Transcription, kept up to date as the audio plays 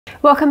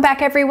Welcome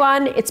back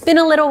everyone. It's been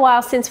a little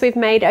while since we've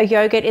made a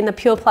yogurt in the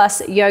Pure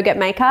Plus yogurt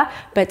maker,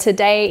 but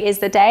today is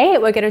the day.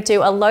 We're going to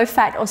do a low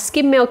fat or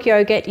skim milk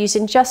yogurt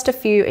using just a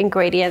few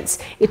ingredients.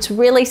 It's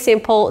really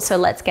simple, so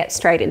let's get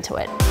straight into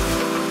it.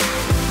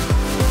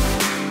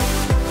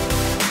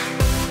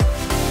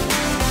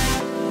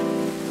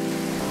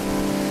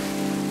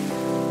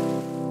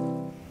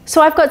 So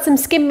I've got some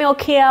skim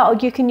milk here, or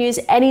you can use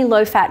any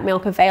low-fat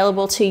milk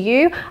available to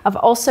you. I've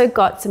also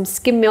got some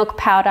skim milk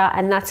powder,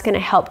 and that's going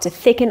to help to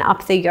thicken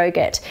up the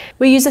yogurt.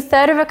 We use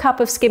 1/3 cup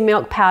of skim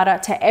milk powder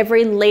to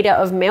every litre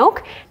of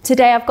milk.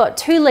 Today I've got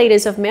 2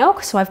 litres of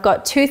milk, so I've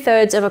got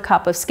 2/3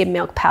 cup of skim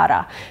milk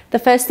powder. The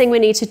first thing we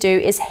need to do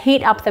is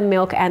heat up the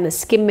milk and the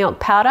skim milk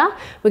powder.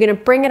 We're going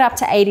to bring it up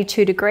to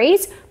 82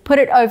 degrees, put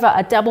it over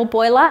a double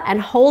boiler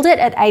and hold it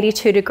at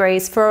 82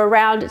 degrees for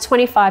around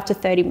 25 to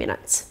 30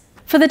 minutes.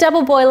 For the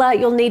double boiler,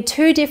 you'll need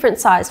 2 different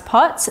sized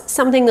pots,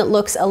 something that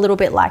looks a little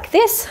bit like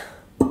this.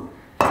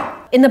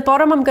 In the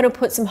bottom, I'm going to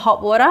put some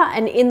hot water,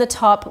 and in the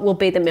top will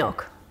be the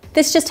milk.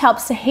 This just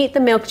helps to heat the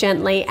milk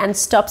gently and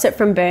stops it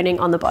from burning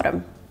on the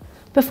bottom.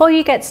 Before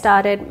you get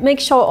started, make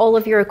sure all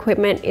of your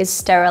equipment is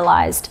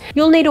sterilized.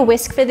 You'll need a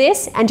whisk for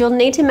this, and you'll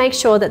need to make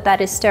sure that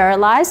that is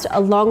sterilized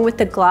along with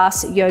the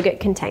glass yogurt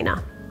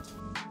container.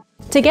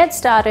 To get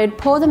started,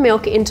 pour the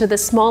milk into the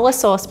smaller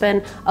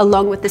saucepan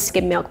along with the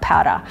skim milk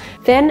powder.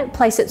 Then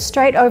place it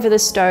straight over the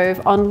stove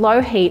on low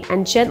heat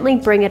and gently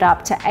bring it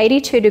up to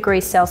 82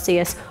 degrees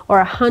Celsius or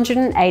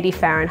 180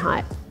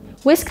 Fahrenheit.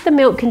 Whisk the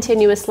milk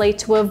continuously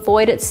to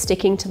avoid it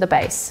sticking to the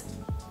base.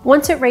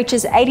 Once it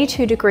reaches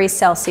 82 degrees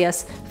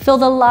Celsius, fill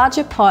the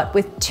larger pot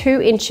with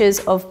 2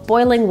 inches of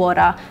boiling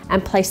water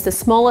and place the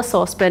smaller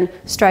saucepan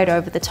straight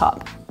over the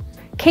top.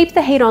 Keep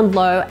the heat on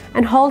low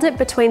and hold it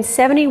between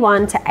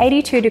 71 to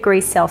 82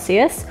 degrees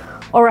Celsius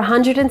or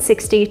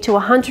 160 to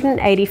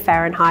 180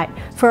 Fahrenheit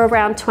for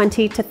around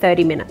 20 to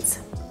 30 minutes.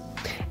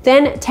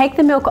 Then take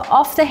the milk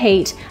off the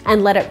heat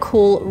and let it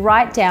cool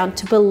right down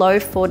to below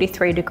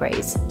 43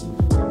 degrees.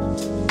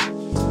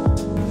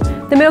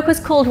 The milk has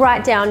cooled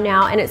right down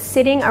now and it's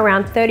sitting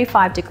around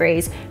 35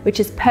 degrees,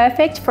 which is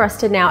perfect for us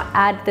to now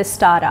add the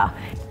starter.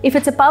 If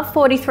it's above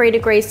 43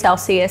 degrees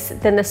Celsius,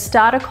 then the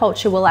starter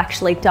culture will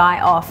actually die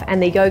off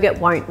and the yogurt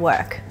won't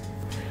work.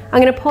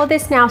 I'm going to pour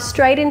this now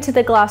straight into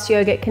the glass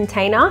yogurt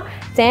container.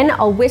 Then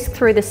I'll whisk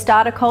through the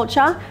starter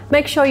culture.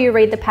 Make sure you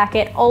read the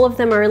packet. All of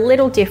them are a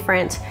little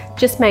different.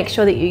 Just make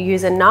sure that you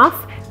use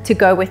enough to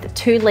go with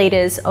 2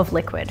 litres of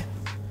liquid.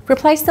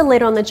 Replace the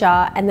lid on the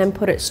jar and then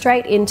put it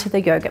straight into the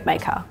yogurt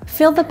maker.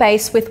 Fill the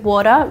base with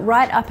water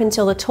right up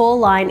until the tall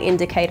line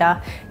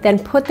indicator, then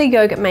put the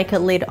yogurt maker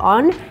lid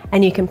on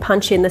and you can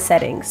punch in the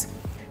settings.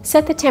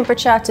 Set the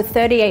temperature to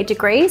 38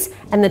 degrees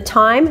and the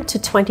time to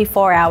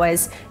 24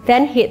 hours,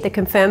 then hit the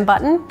confirm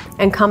button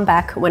and come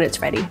back when it's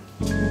ready.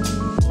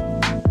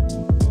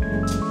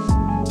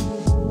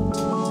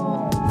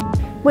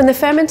 When the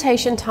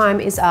fermentation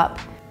time is up,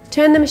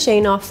 turn the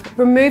machine off,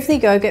 remove the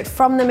yogurt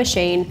from the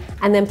machine,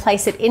 and then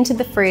place it into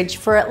the fridge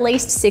for at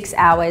least 6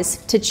 hours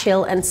to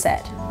chill and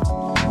set.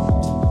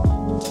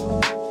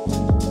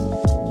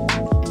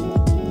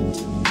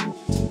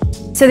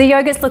 So the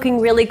yogurt's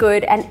looking really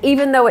good, and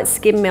even though it's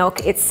skim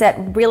milk, it's set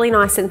really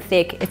nice and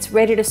thick. It's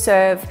ready to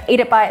serve. Eat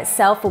it by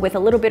itself or with a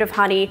little bit of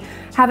honey,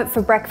 have it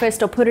for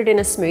breakfast or put it in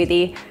a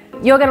smoothie.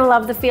 You're gonna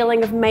love the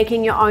feeling of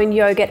making your own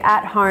yogurt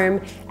at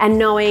home and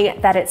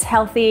knowing that it's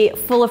healthy,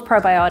 full of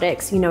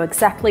probiotics, you know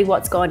exactly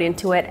what's gone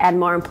into it, and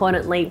more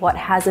importantly, what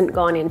hasn't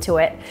gone into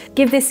it.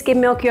 Give this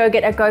skim milk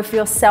yogurt a go for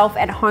yourself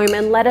at home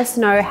and let us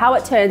know how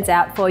it turns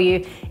out for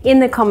you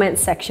in the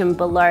comments section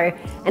below.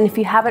 And if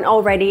you haven't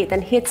already,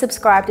 then hit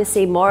subscribe to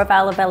see more of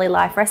our Luvele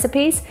Life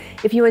recipes.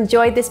 If you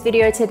enjoyed this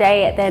video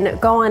today, then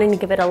go on and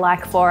give it a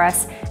like for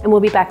us, and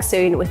we'll be back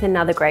soon with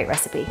another great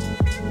recipe.